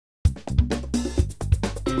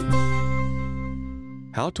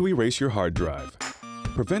How to erase your hard drive.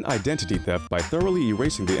 Prevent identity theft by thoroughly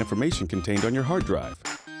erasing the information contained on your hard drive.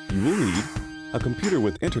 You will need a computer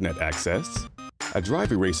with internet access, a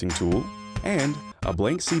drive erasing tool, and a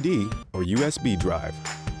blank CD or USB drive.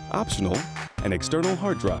 Optional, an external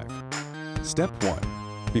hard drive. Step 1.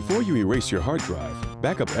 Before you erase your hard drive,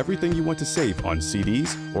 back up everything you want to save on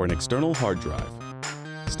CDs or an external hard drive.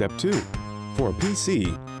 Step 2. For a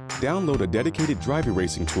PC, download a dedicated drive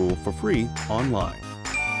erasing tool for free online.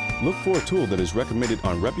 Look for a tool that is recommended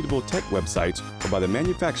on reputable tech websites or by the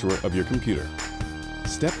manufacturer of your computer.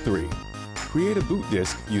 Step 3. Create a boot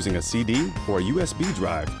disk using a CD or a USB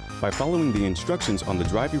drive by following the instructions on the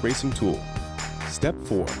drive erasing tool. Step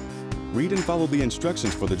 4. Read and follow the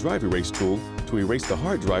instructions for the drive erase tool to erase the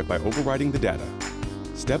hard drive by overwriting the data.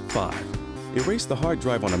 Step 5. Erase the hard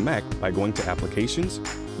drive on a Mac by going to Applications,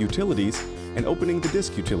 Utilities, and opening the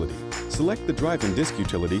Disk utility. Select the Drive and Disk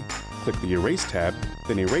utility, click the Erase tab,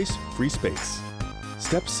 then erase free space.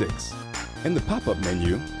 Step 6. In the pop-up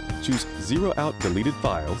menu, choose 0 out deleted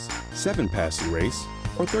files, 7-pass erase,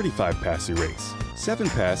 or 35-pass erase.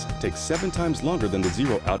 7-pass takes 7 times longer than the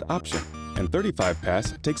 0 out option, and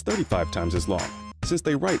 35-pass takes 35 times as long, since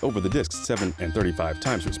they write over the disks 7 and 35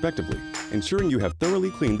 times respectively, ensuring you have thoroughly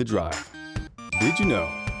cleaned the drive. Did you know?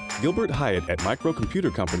 Gilbert Hyatt at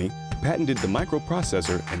Microcomputer Company patented the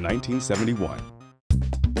microprocessor in 1971.